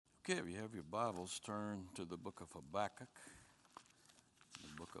Okay, if you have your Bibles, turn to the book of Habakkuk.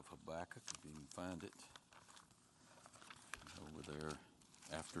 The book of Habakkuk, if you can find it. Over there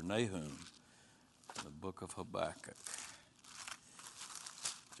after Nahum, the book of Habakkuk.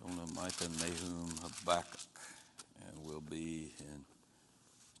 Jonah, Micah, Nahum, Habakkuk. And we'll be in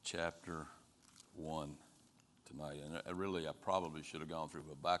chapter 1 tonight. And I probably should have gone through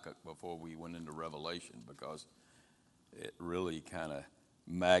Habakkuk before we went into Revelation, because it really kind of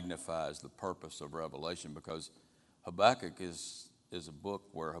magnifies the purpose of Revelation, because Habakkuk is a book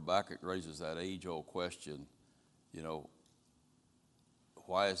where Habakkuk raises that age-old question,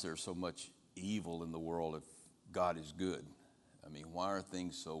 why is there so much evil in the world if God is good? I mean, why are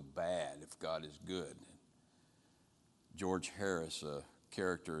things so bad if God is good? George Harris, a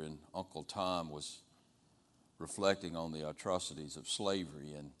character in Uncle Tom, was reflecting on the atrocities of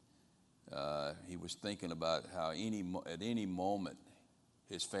slavery, and he was thinking about how at any moment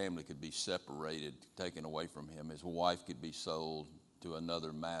his family could be separated, taken away from him. His wife could be sold to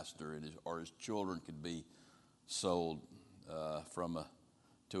another master, or his children could be sold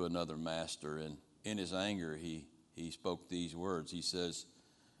to another master. And in his anger, he spoke these words. He says,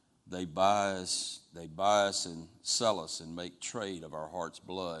 They buy us and sell us and make trade of our heart's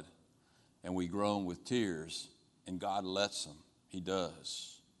blood, and we groan with tears, and God lets them. He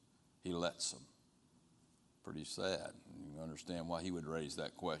does. He lets them. Pretty sad. You understand why he would raise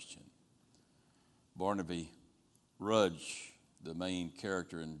that question. Barnaby Rudge, the main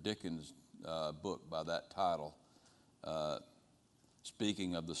character in Dickens' book by that title,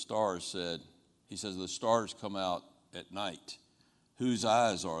 speaking of the stars, he says, the stars come out at night. Whose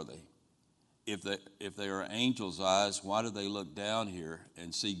eyes are they? If they are angels' eyes, why do they look down here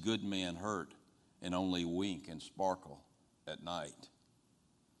and see good men hurt and only wink and sparkle at night?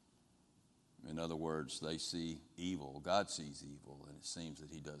 In other words, they see evil. God sees evil, and it seems that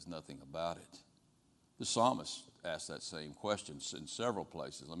he does nothing about it. The psalmist asked that same question in several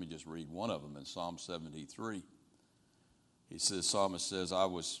places. Let me just read one of them in Psalm 73. The psalmist says,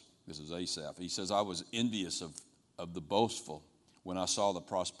 this is Asaph, he says, I was envious of the boastful when I saw the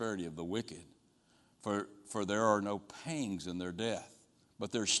prosperity of the wicked. For there are no pangs in their death,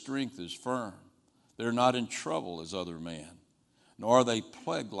 but their strength is firm. They're not in trouble as other men, nor are they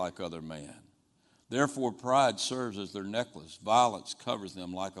plagued like other men. Therefore pride serves as their necklace. Violence covers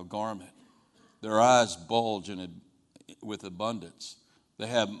them like a garment. Their eyes bulge with abundance. They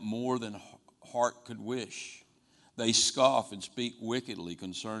have more than heart could wish. They scoff and speak wickedly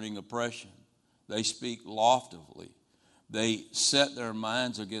concerning oppression. They speak loftily. They set their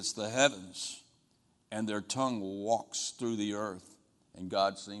minds against the heavens, and their tongue walks through the earth, and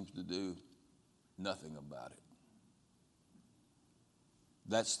God seems to do nothing about it.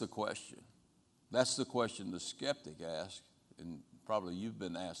 That's the question. That's the question the skeptic asks, and probably you've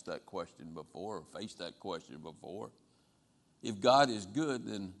been asked that question before or faced that question before. If God is good,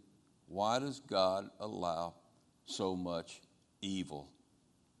 then why does God allow so much evil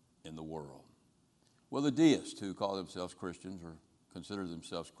in the world? Well, the deists who call themselves Christians or consider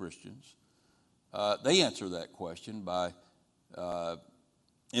themselves Christians, they answer that question by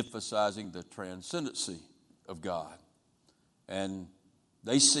emphasizing the transcendency of God. And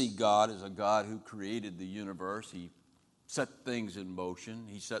they see God as a God who created the universe. He set things in motion.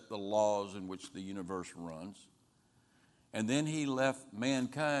 He set the laws in which the universe runs. And then he left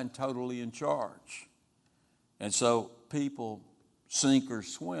mankind totally in charge. And so people sink or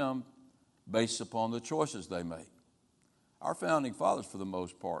swim based upon the choices they make. Our founding fathers, for the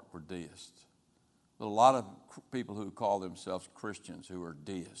most part, were deists. But a lot of people who call themselves Christians who are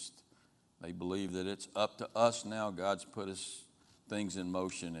deists, they believe that it's up to us now. God's put things in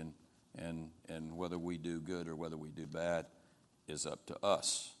motion, and whether we do good or whether we do bad is up to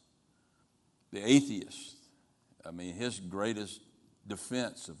us. The atheist, his greatest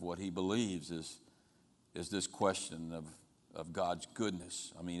defense of what he believes is this question of God's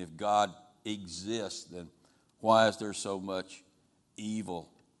goodness. If God exists, then why is there so much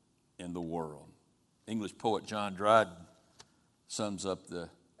evil in the world? English poet John Dryden sums up the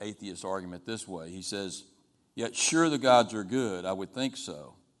atheist argument this way. He says, Yet sure the gods are good, I would think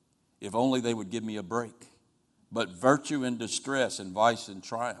so, if only they would give me a break. But virtue in distress and vice in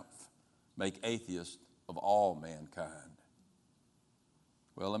triumph make atheists of all mankind.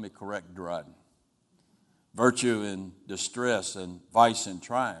 Well, let me correct Dryden. Virtue in distress and vice in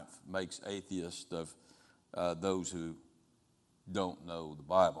triumph makes atheists of those who don't know the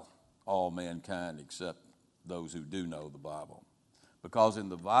Bible. All mankind except those who do know the Bible. Because in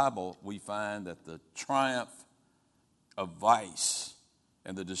the Bible, we find that the triumph of vice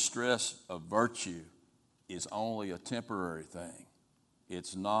and the distress of virtue is only a temporary thing.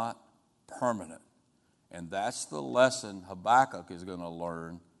 It's not permanent. And that's the lesson Habakkuk is going to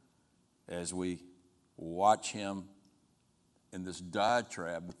learn as we watch him in this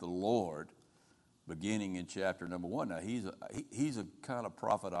diatribe with the Lord, beginning in chapter number 1. Now, he's a kind of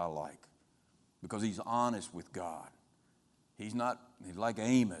prophet I like because he's honest with God. He's like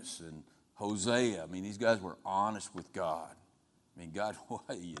Amos and Hosea. I mean, these guys were honest with God. I mean, God, what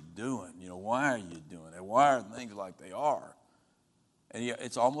are you doing? Why are you doing it? Why are things like they are? And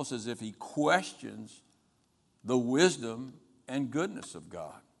it's almost as if he questions the wisdom and goodness of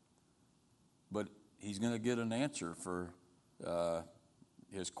God. But he's going to get an answer for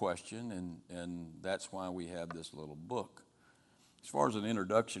his question, and that's why we have this little book. As far as an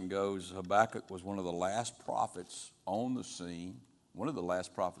introduction goes, Habakkuk was one of the last prophets on the scene, one of the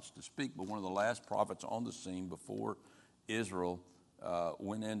last prophets to speak, but one of the last prophets on the scene before Israel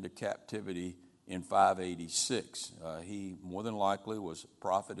went into captivity in 586. He more than likely was a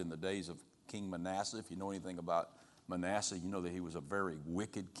prophet in the days of King Manasseh. If you know anything about Manasseh, you know that he was a very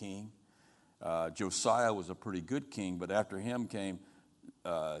wicked king. Josiah was a pretty good king, but after him came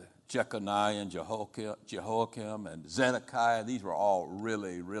Jeconiah and Jehoiakim and Zedekiah. These were all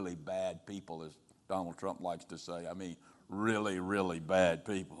really, really bad people, as Donald Trump likes to say. I mean, really, really bad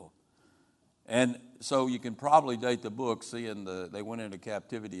people. And so you can probably date the book, seeing they went into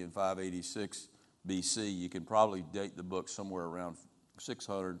captivity in 586 BC. You can probably date the book somewhere around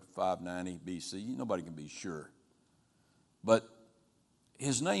 600, 590 BC. Nobody can be sure. But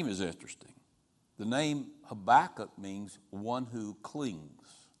his name is interesting. The name Habakkuk means one who clings.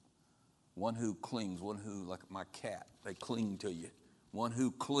 One who clings, one who, like my cat, they cling to you. One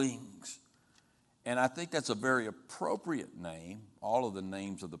who clings. And I think that's a very appropriate name. All of the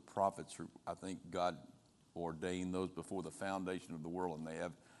names of the prophets, I think God ordained those before the foundation of the world, and they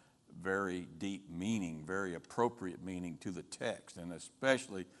have very deep meaning, very appropriate meaning to the text, and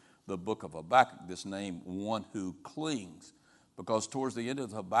especially the book of Habakkuk, this name, one who clings. Because towards the end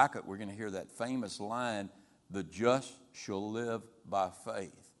of Habakkuk, we're going to hear that famous line, the just shall live by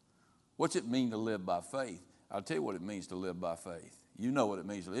faith. What's it mean to live by faith? I'll tell you what it means to live by faith. You know what it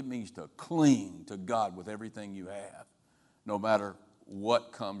means. It means to cling to God with everything you have, no matter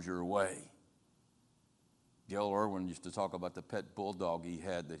what comes your way. Gail Irwin used to talk about the pet bulldog he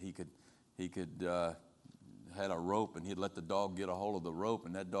had, that he had a rope, and he'd let the dog get a hold of the rope,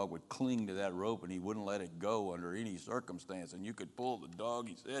 and that dog would cling to that rope, and he wouldn't let it go under any circumstance. And you could pull the dog,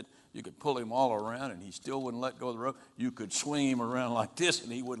 he said, you could pull him all around, and he still wouldn't let go of the rope. You could swing him around like this,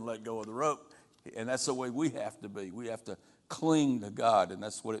 and he wouldn't let go of the rope. And that's the way we have to be. We have to cling to God, and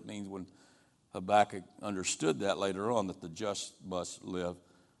that's what it means when Habakkuk understood that later on, that the just must live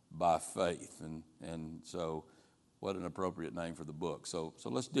by faith. And so what an appropriate name for the book. So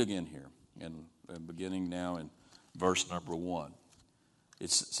let's dig in here. And beginning now in verse number 1. It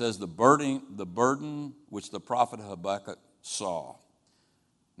says, the burden which the prophet Habakkuk saw.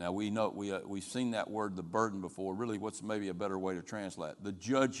 Now we know, we've seen that word, the burden, before. Really, what's maybe a better way to translate it? The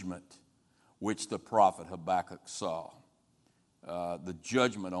judgment which the prophet Habakkuk saw. The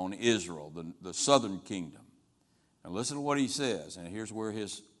judgment on Israel, the southern kingdom. And listen to what he says. And here's where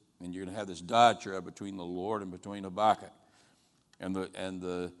and you're going to have this diatribe between the Lord and between Habakkuk. And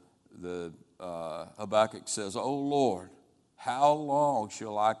the Habakkuk says, O Lord, how long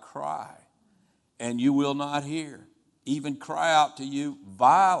shall I cry, and you will not hear? Even cry out to you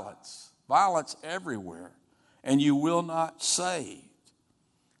violence everywhere, and you will not save.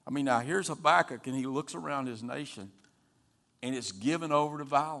 I mean, now here's Habakkuk, and he looks around his nation, and it's given over to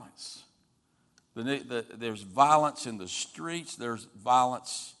violence. There's violence in the streets. There's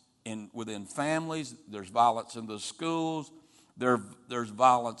violence within families. There's violence in the schools. There's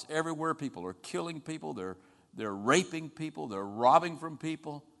violence everywhere. People are killing people. They're raping people. They're robbing from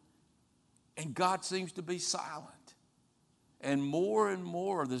people. And God seems to be silent. And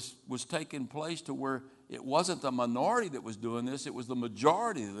more this was taking place to where it wasn't the minority that was doing this. It was the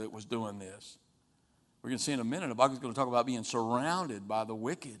majority that was doing this. We're going to see in a minute, Habakkuk's going to talk about being surrounded by the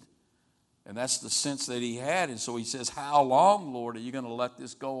wicked. And that's the sense that he had. And so he says, how long, Lord, are you going to let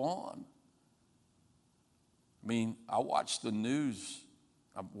this go on? I mean, I watch the news.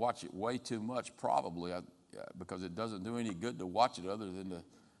 I watch it way too much, probably, because it doesn't do any good to watch it other than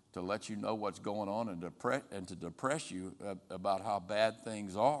to let you know what's going on and to depress you about how bad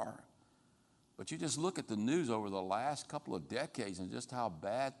things are. But you just look at the news over the last couple of decades and just how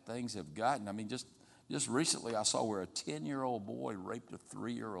bad things have gotten. I mean, just recently I saw where a 10-year-old boy raped a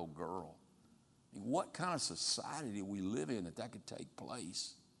 3-year-old girl. I mean, what kind of society do we live in that could take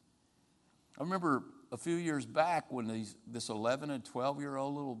place? I remember a few years back when this 11 and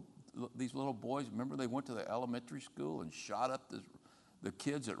 12-year-old these little boys, remember they went to the elementary school and shot up the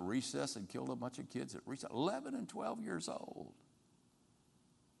kids at recess and killed a bunch of kids at recess, 11 and 12 years old.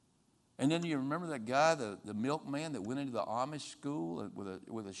 And then you remember that guy, the milkman that went into the Amish school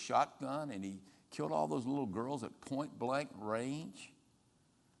with a shotgun, and he killed all those little girls at point blank range.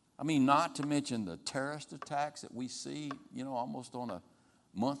 I mean, not to mention the terrorist attacks that we see, almost on a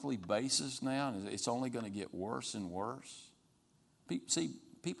monthly basis now, and it's only going to get worse and worse. See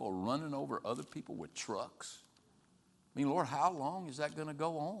people running over other people with trucks. I mean, Lord, how long is that going to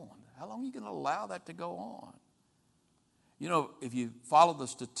go on? How long are you going to allow that to go on? If you follow the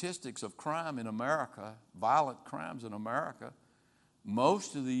statistics of crime in America, violent crimes in America,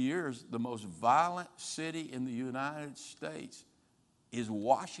 most of the years, the most violent city in the United States is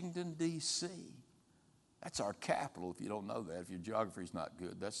Washington, D.C. That's our capital, if you don't know that. If your geography's not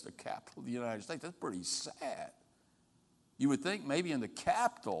good, that's the capital of the United States. That's pretty sad. You would think maybe in the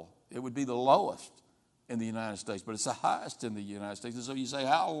capital it would be the lowest in the United States, but it's the highest in the United States. And so you say,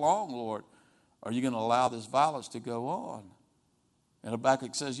 how long, Lord, are you going to allow this violence to go on? And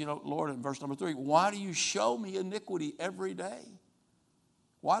Habakkuk says, Lord, in verse number 3, why do you show me iniquity every day?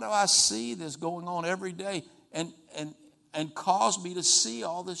 Why do I see this going on every day and cause me to see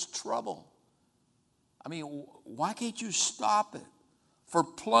all this trouble? I mean, why can't you stop it? For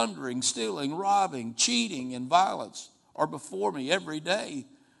plundering, stealing, robbing, cheating, and violence are before me every day.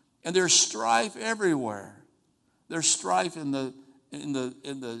 And there's strife everywhere. There's strife in the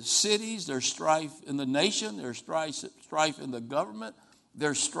cities, there's strife in the nation, there's strife in the government,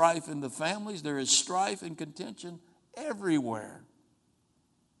 there's strife in the families, there is strife and contention everywhere.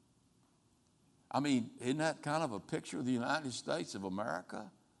 I mean, isn't that kind of a picture of the United States of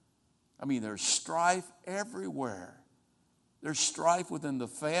America? I mean, there's strife everywhere. There's strife within the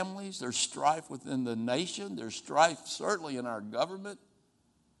families, there's strife within the nation, there's strife certainly in our government.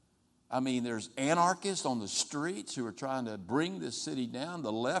 I mean, there's anarchists on the streets who are trying to bring this city down.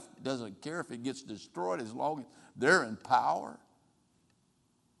 The left doesn't care if it gets destroyed as long as they're in power.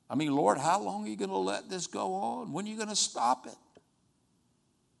 I mean, Lord, how long are you going to let this go on? When are you going to stop it?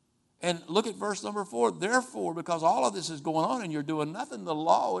 And look at verse number 4. Therefore, because all of this is going on and you're doing nothing, the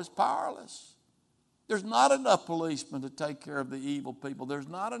law is powerless. There's not enough policemen to take care of the evil people. There's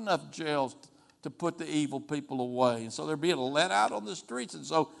not enough jails to put the evil people away. And so they're being let out on the streets. And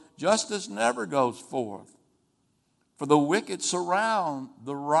so justice never goes forth. For the wicked surround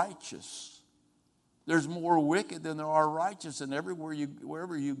the righteous. There's more wicked than there are righteous. And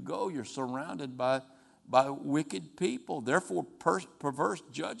wherever you go, you're surrounded by wicked people. Therefore, perverse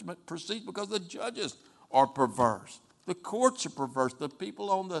judgment proceeds because the judges are perverse. The courts are perverse. The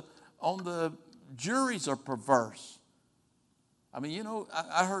people on the juries are perverse. I mean,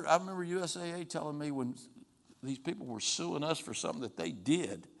 I remember USAA telling me when these people were suing us for something that they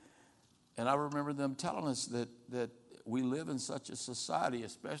did. And I remember them telling us that we live in such a society,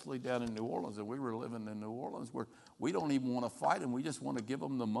 especially down in New Orleans, and we were living in New Orleans, where we don't even want to fight them. We just want to give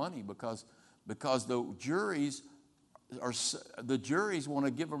them the money because the juries want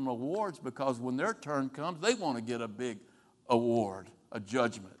to give them awards because when their turn comes, they want to get a big award, a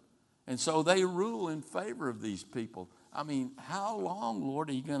judgment. And so they rule in favor of these people. I mean, how long, Lord,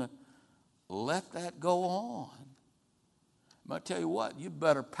 are you going to let that go on? I tell you what, you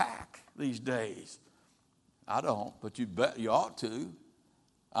better pack these days. I don't, but you ought to.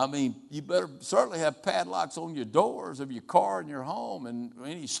 I mean, you better certainly have padlocks on your doors of your car and your home and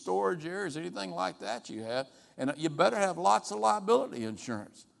any storage areas, anything like that you have. And you better have lots of liability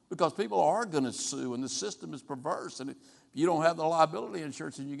insurance because people are going to sue and the system is perverse. And if you don't have the liability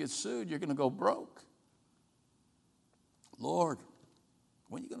insurance and you get sued, you're going to go broke. Lord,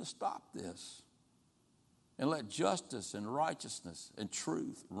 when are you going to stop this? And let justice and righteousness and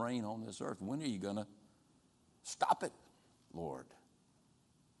truth reign on this earth. When are you going to stop it, Lord?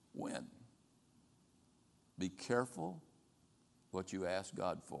 When? Be careful what you ask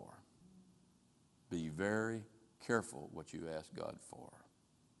God for. Be very careful what you ask God for.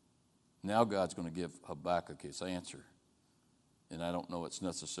 Now God's going to give Habakkuk his answer. And I don't know it's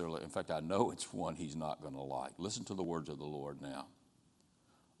necessarily, in fact, I know it's one he's not going to like. Listen to the words of the Lord now.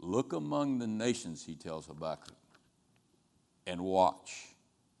 Look among the nations, he tells Habakkuk, and watch.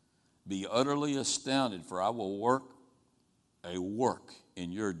 Be utterly astounded, for I will work a work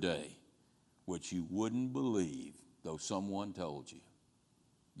in your day which you wouldn't believe though someone told you.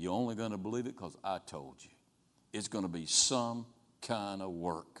 You're only going to believe it because I told you. It's going to be some kind of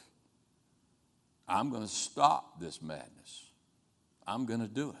work. I'm going to stop this madness. I'm going to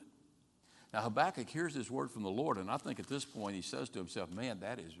do it. Now Habakkuk hears this word from the Lord, and I think at this point he says to himself, man,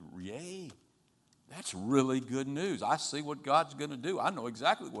 that's really good news. I see what God's going to do. I know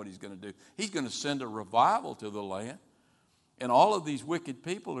exactly what he's going to do. He's going to send a revival to the land. And all of these wicked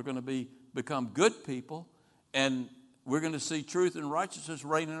people are going to become good people, and we're going to see truth and righteousness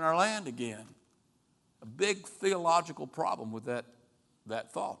reign in our land again. A big theological problem with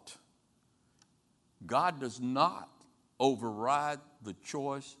that thought. God does not override the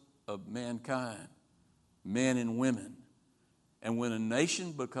choice of mankind, men and women. And when a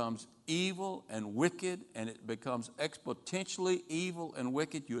nation becomes evil and wicked, and it becomes exponentially evil and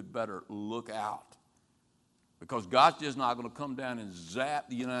wicked, you had better look out. Because God's just not going to come down and zap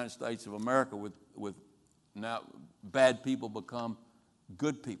the United States of America with now bad people become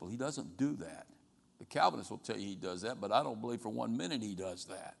good people. He doesn't do that. The Calvinists will tell you he does that, but I don't believe for 1 minute he does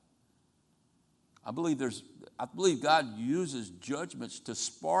that. I believe God uses judgments to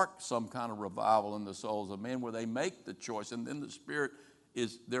spark some kind of revival in the souls of men where they make the choice, and then the Spirit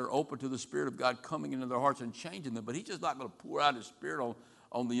they're open to the Spirit of God coming into their hearts and changing them. But He's just not going to pour out His Spirit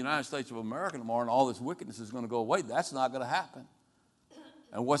on the United States of America tomorrow and all this wickedness is going to go away. That's not going to happen.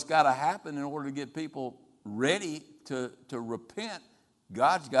 And what's got to happen in order to get people ready to repent,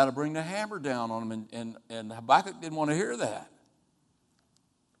 God's got to bring the hammer down on them, and Habakkuk didn't want to hear that.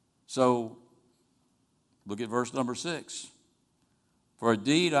 So look at verse number 6. For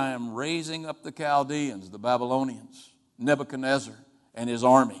indeed I am raising up the Chaldeans, the Babylonians, Nebuchadnezzar and his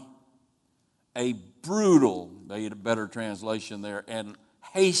army, a brutal, they had a better translation there, and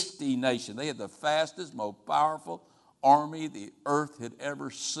hasty nation. They had the fastest, most powerful army the earth had ever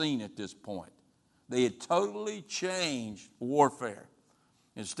seen at this point. They had totally changed warfare.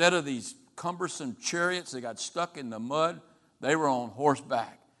 Instead of these cumbersome chariots that got stuck in the mud, they were on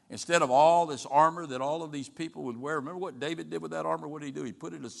horseback. Instead of all this armor that all of these people would wear, remember what David did with that armor? What did he do? He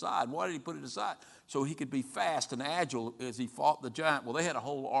put it aside. Why did he put it aside? So he could be fast and agile as he fought the giant. Well, they had a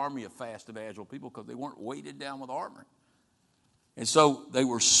whole army of fast and agile people because they weren't weighted down with armor. And so they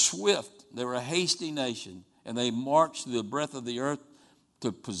were swift. They were a hasty nation. And they marched through the breadth of the earth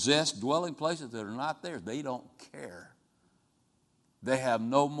to possess dwelling places that are not theirs. They don't care. They have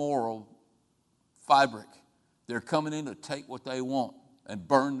no moral fabric. They're coming in to take what they want and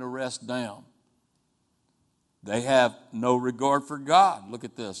burn the rest down. They have no regard for God. Look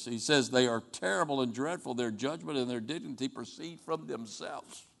at this. He says they are terrible and dreadful. Their judgment and their dignity proceed from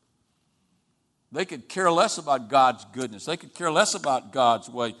themselves. They could care less about God's goodness. They could care less about God's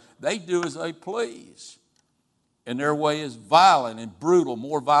way. They do as they please. And their way is violent and brutal,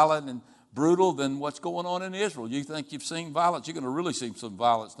 more violent and brutal than what's going on in Israel. You think you've seen violence? You're going to really see some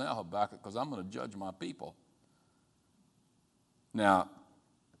violence now, Habakkuk, because I'm going to judge my people. Now,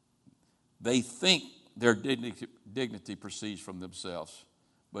 they think their dignity proceeds from themselves.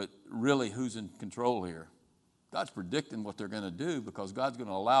 But really, who's in control here? God's predicting what they're going to do because God's going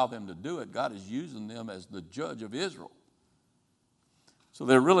to allow them to do it. God is using them as the judge of Israel. So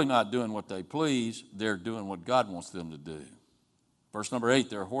they're really not doing what they please. They're doing what God wants them to do. Verse number 8,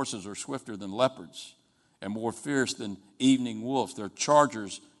 their horses are swifter than leopards and more fierce than evening wolves. Their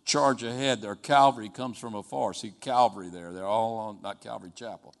chargers charge ahead. Their cavalry comes from afar. See Calvary there. They're all on, not Calvary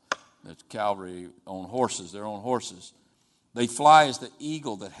Chapel. That's Calvary on horses. They're on horses. They fly as the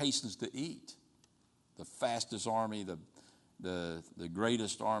eagle that hastens to eat. The fastest army, the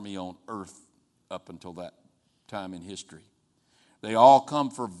greatest army on earth up until that time in history. They all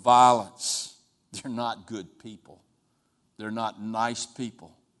come for violence. They're not good people. They're not nice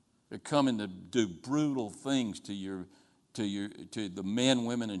people. They're coming to do brutal things to the men,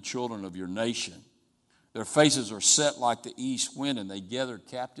 women, and children of your nation. Their faces are set like the east wind, and they gather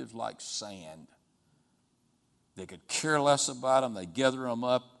captives like sand. They could care less about them. They gather them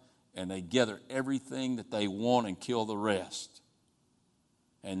up, and they gather everything that they want and kill the rest.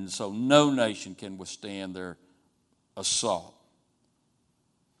 And so no nation can withstand their assault.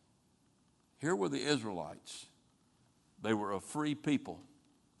 Here were the Israelites. They were a free people.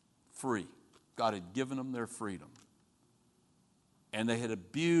 Free. God had given them their freedom. And they had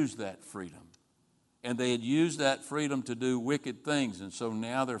abused that freedom. And they had used that freedom to do wicked things. And so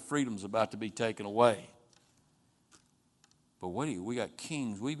now their freedom's about to be taken away. But we got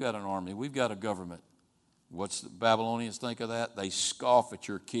kings. We've got an army. We've got a government. What's the Babylonians think of that? They scoff at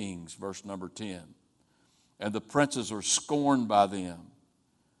your kings, verse number 10. And the princes are scorned by them.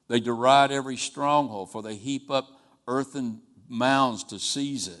 They deride every stronghold, for they heap up earthen mounds to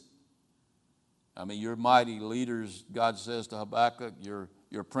seize it. I mean, your mighty leaders, God says to Habakkuk, your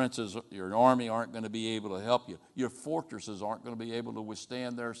princes, your army aren't going to be able to help you. Your fortresses aren't going to be able to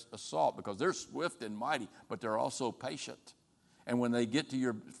withstand their assault because they're swift and mighty, but they're also patient. And when they get to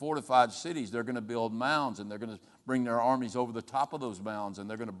your fortified cities, they're going to build mounds, and they're going to bring their armies over the top of those mounds, and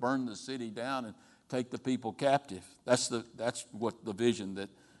they're going to burn the city down and take the people captive. That's what the vision that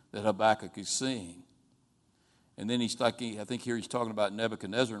Habakkuk is seeing. And then I think here he's talking about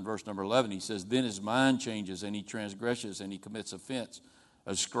Nebuchadnezzar in verse number 11. He says, then his mind changes and he transgresses and he commits offense,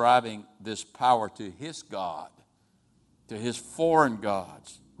 ascribing this power to his God, to his foreign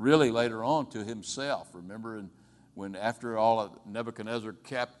gods, really later on to himself. Remember when after all of Nebuchadnezzar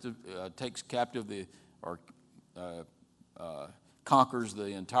takes captive conquers the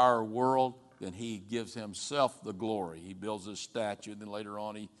entire world, then he gives himself the glory. He builds this statue, and then later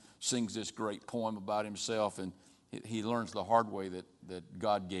on he sings this great poem about himself, and he learns the hard way that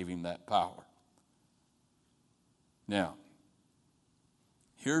God gave him that power. Now,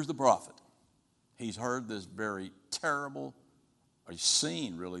 here's the prophet. He's heard this very terrible, or he's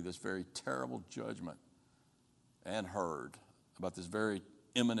seen really this very terrible judgment, and heard about this very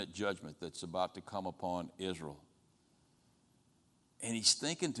imminent judgment that's about to come upon Israel. And he's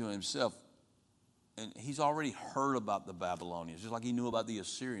thinking to himself, and he's already heard about the Babylonians, just like he knew about the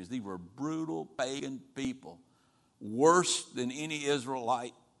Assyrians. These were brutal pagan people, worse than any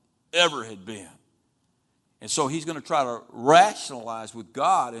Israelite ever had been. And so he's going to try to rationalize with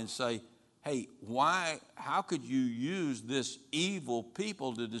God and say, hey, how could you use this evil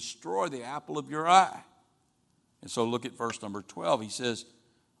people to destroy the apple of your eye? And so look at verse number 12. He says,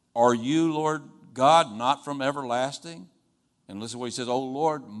 are you, Lord God, not from everlasting? And listen to what he says, oh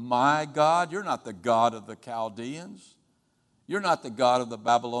Lord, my God, you're not the God of the Chaldeans. You're not the God of the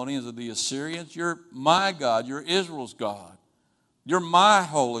Babylonians or the Assyrians. You're my God. You're Israel's God. You're my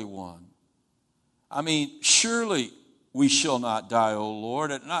Holy One. I mean, surely we shall not die, O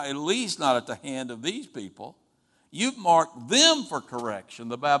Lord, at least not at the hand of these people. You've marked them for correction,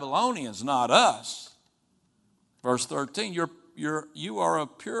 the Babylonians, not us. Verse 13, you are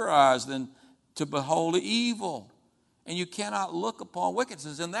of purer eyes than to behold evil, and you cannot look upon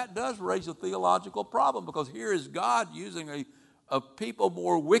wickedness. And that does raise a theological problem, because here is God using a people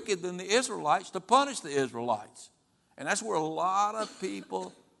more wicked than the Israelites to punish the Israelites. And that's where a lot of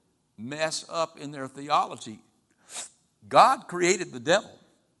people mess up in their theology. God created the devil.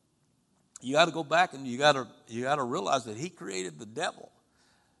 You got to go back and you got to realize that he created the devil.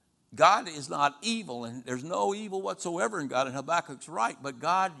 God is not evil, and there's no evil whatsoever in God, and Habakkuk's right, but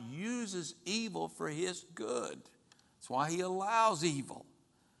God uses evil for his good. That's why he allows evil.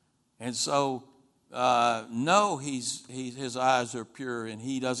 And so, no, his eyes are pure, and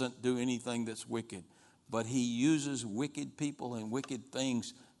he doesn't do anything that's wicked, but he uses wicked people and wicked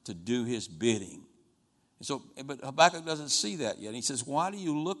things to do his bidding. And so, but Habakkuk doesn't see that yet. He says, why do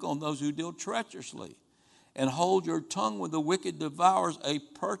you look on those who deal treacherously, and hold your tongue when the wicked devours a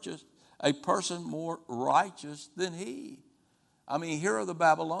person more righteous than he? I mean, here are the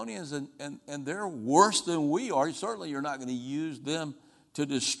Babylonians, and they're worse than we are. Certainly you're not going to use them to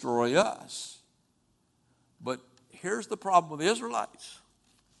destroy us. But here's the problem with the Israelites.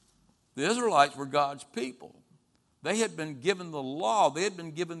 The Israelites were God's people. They had been given the law. They had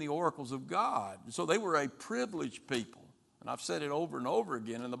been given the oracles of God. So they were a privileged people. And I've said it over and over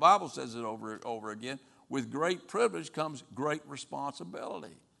again, and the Bible says it over and over again. With great privilege comes great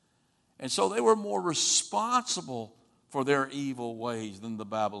responsibility. And so they were more responsible for their evil ways than the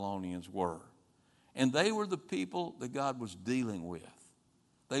Babylonians were. And they were the people that God was dealing with.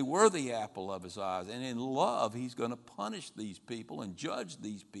 They were the apple of his eyes. And in love, he's going to punish these people and judge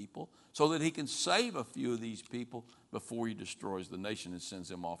these people so that he can save a few of these people before he destroys the nation and sends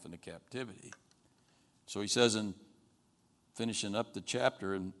them off into captivity. So he says, in finishing up the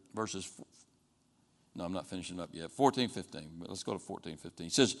chapter in verses, no, I'm not finishing up yet, 14, 15. Let's go to 14, 15.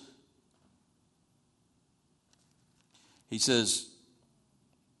 He says,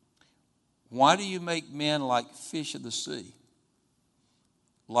 why do you make men like fish of the sea,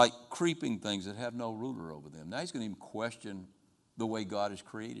 like creeping things that have no ruler over them? Now he's going to even question the way God has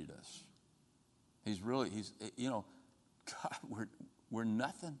created us. God, we're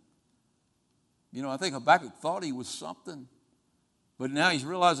nothing. I think Habakkuk thought he was something, but now he's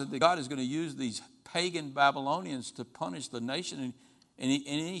realizing that God is going to use these pagan Babylonians to punish the nation, and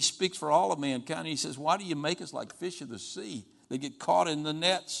he speaks for all of mankind. He says, why do you make us like fish of the sea? They get caught in the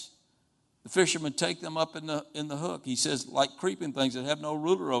nets. The fishermen take them up in the hook. He says, like creeping things that have no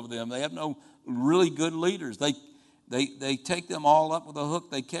ruler over them. They have no really good leaders. They take them all up with a hook.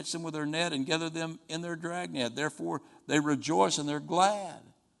 They catch them with their net and gather them in their dragnet. Therefore, they rejoice and they're glad.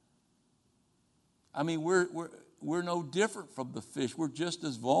 I mean, we're no different from the fish. We're just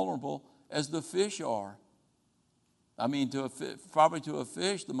as vulnerable as the fish are. I mean, probably to a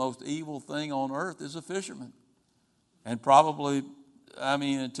fish, the most evil thing on earth is a fisherman. And probably,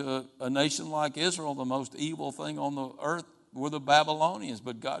 to a nation like Israel, the most evil thing on the earth were the Babylonians.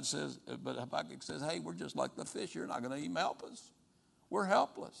 But Habakkuk says, hey, we're just like the fish. You're not going to even help us. We're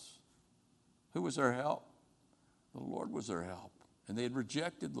helpless. Who was their help? The Lord was their help. And they had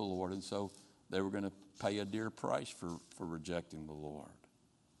rejected the Lord, and so they were going to pay a dear price for rejecting the Lord.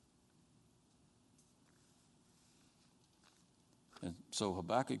 And so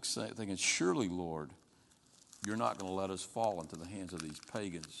Habakkuk's thinking, surely, Lord, you're not going to let us fall into the hands of these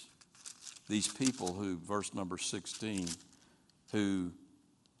pagans. These people who, verse number 16, who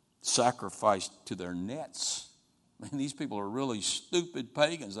sacrificed to their nets. Man, these people are really stupid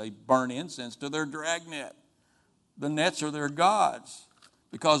pagans. They burn incense to their dragnet. The nets are their gods,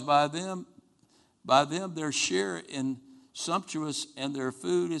 because by them their share in sumptuous and their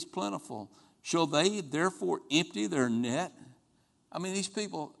food is plentiful. Shall they therefore empty their net? I mean, these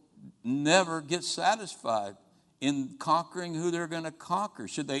people never get satisfied in conquering who they're going to conquer.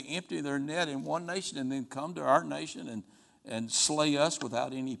 Should they empty their net in one nation and then come to our nation and slay us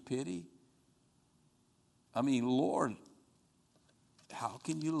without any pity? I mean, Lord, how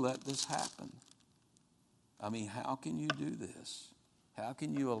can you let this happen? I mean, how can you do this? How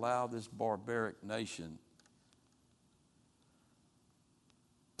can you allow this barbaric nation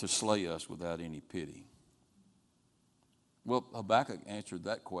to slay us without any pity? Well, Habakkuk answered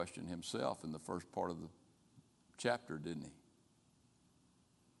that question himself in the first part of the chapter, didn't he?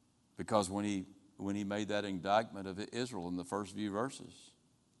 Because when he made that indictment of Israel in the first few verses,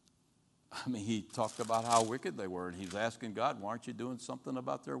 I mean, he talked about how wicked they were, and he was asking God, why aren't you doing something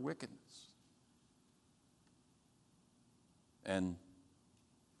about their wickedness? And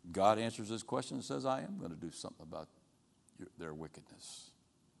God answers his question and says, I am going to do something about their wickedness.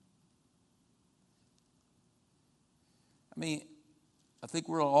 I mean, I think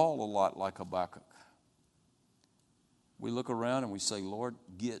we're all a lot like Habakkuk. We look around and we say, Lord,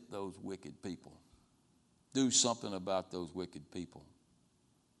 get those wicked people. Do something about those wicked people.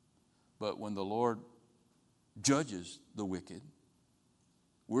 But when the Lord judges the wicked,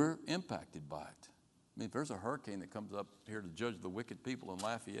 we're impacted by it. I mean, if there's a hurricane that comes up here to judge the wicked people in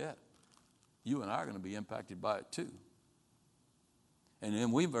Lafayette, you and I are going to be impacted by it too. And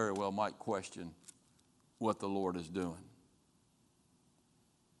then we very well might question what the Lord is doing.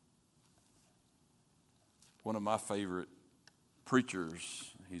 One of my favorite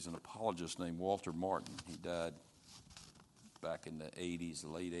preachers, he's an apologist named Walter Martin. He died back in the 80s, the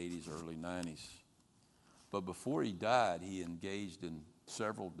late 80s, early 90s. But before he died, he engaged in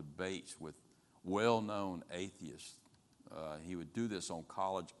several debates with well-known atheists. He would do this on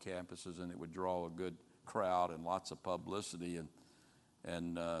college campuses, and it would draw a good crowd and lots of publicity.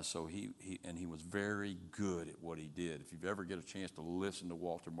 So he was very good at what he did. If you ever get a chance to listen to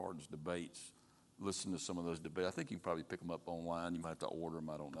Walter Martin's debates, listen to some of those debates. I think you can probably pick them up online. You might have to order them.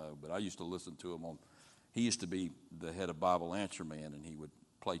 I don't know. But I used to listen to them he used to be the head of Bible Answer Man, and he would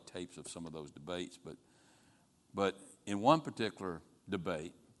play tapes of some of those debates. But in one particular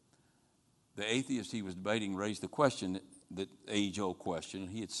debate, the atheist he was debating raised the question, the age-old question,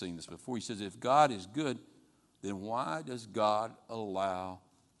 and he had seen this before. He says, if God is good, then why does God allow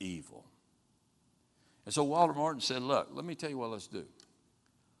evil? And so Walter Martin said, look, let me tell you what let's do.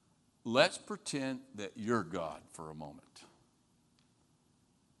 Let's pretend that you're God for a moment.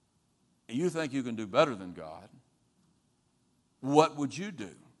 You think you can do better than God. What would you do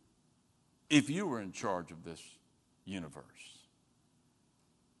if you were in charge of this universe?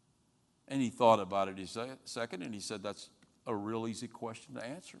 And he thought about it a second, and he said, that's a real easy question to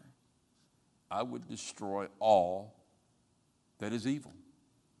answer. I would destroy all that is evil.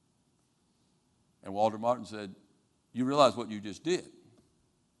 And Walter Martin said, you realize what you just did?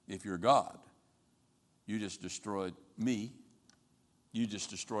 If you're God, you just destroyed me. You just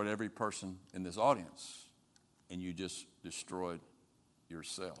destroyed every person in this audience. And you just destroyed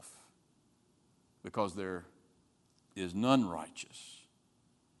yourself. Because there is none righteous.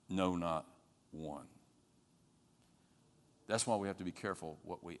 No, not one. That's why we have to be careful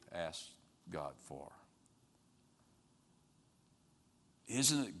what we ask God for.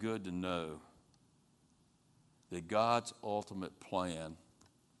 Isn't it good to know that God's ultimate plan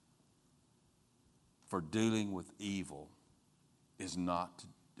for dealing with evil is not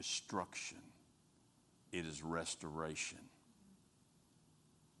destruction. It is restoration.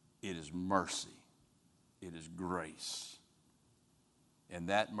 It is mercy. It is grace. And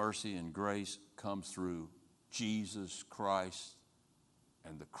that mercy and grace comes through Jesus Christ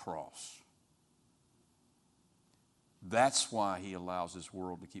and the cross. That's why he allows this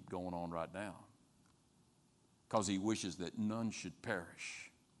world to keep going on right now. Because he wishes that none should perish.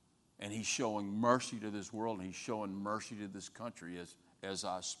 And he's showing mercy to this world, and he's showing mercy to this country as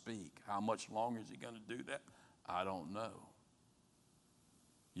I speak. How much longer is he going to do that? I don't know.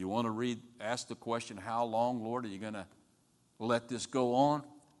 You want to ask the question, how long, Lord, are you going to let this go on?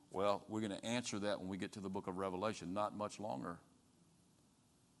 Well, we're going to answer that when we get to the book of Revelation, not much longer.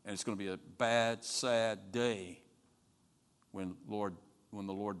 And it's going to be a bad, sad day when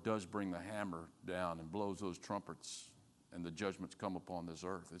the Lord does bring the hammer down and blows those trumpets and the judgments come upon this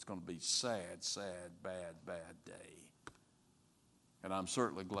earth. It's going to be sad, sad, bad, bad day. And I'm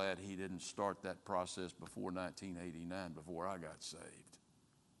certainly glad he didn't start that process before 1989, before I got saved.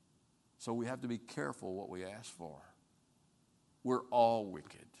 So we have to be careful what we ask for. We're all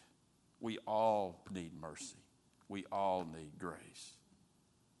wicked. We all need mercy. We all need grace.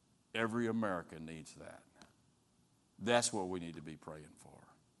 Every American needs that. That's what we need to be praying for.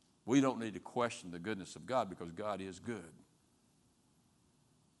 We don't need to question the goodness of God because God is good.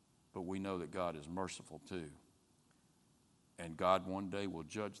 But we know that God is merciful too. And God one day will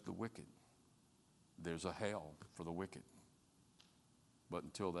judge the wicked. There's a hell for the wicked. But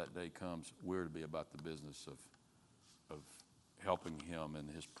until that day comes, we're to be about the business of helping him in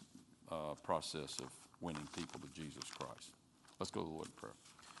his process of winning people to Jesus Christ. Let's go to the Lord in prayer.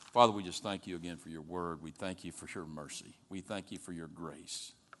 Father, we just thank you again for your word. We thank you for your mercy. We thank you for your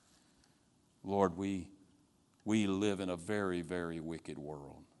grace. Lord, we live in a very, very wicked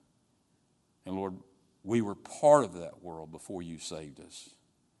world. And Lord, we were part of that world before you saved us.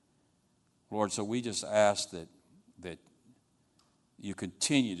 Lord, so we just ask that you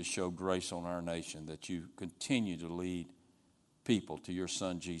continue to show grace on our nation, that you continue to lead people to your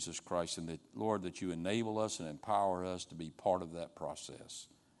Son, Jesus Christ, and that, Lord, that you enable us and empower us to be part of that process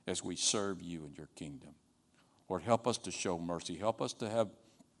as we serve you in your kingdom. Lord, help us to show mercy. Help us to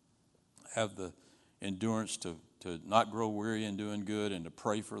have the endurance to not grow weary in doing good and to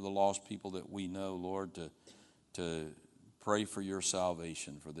pray for the lost people that we know, Lord, to pray for your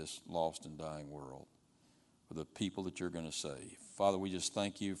salvation for this lost and dying world, for the people that you're going to save. Father, we just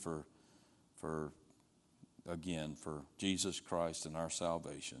thank you for Jesus Christ and our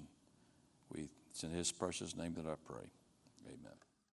salvation. It's in his precious name that I pray. Amen.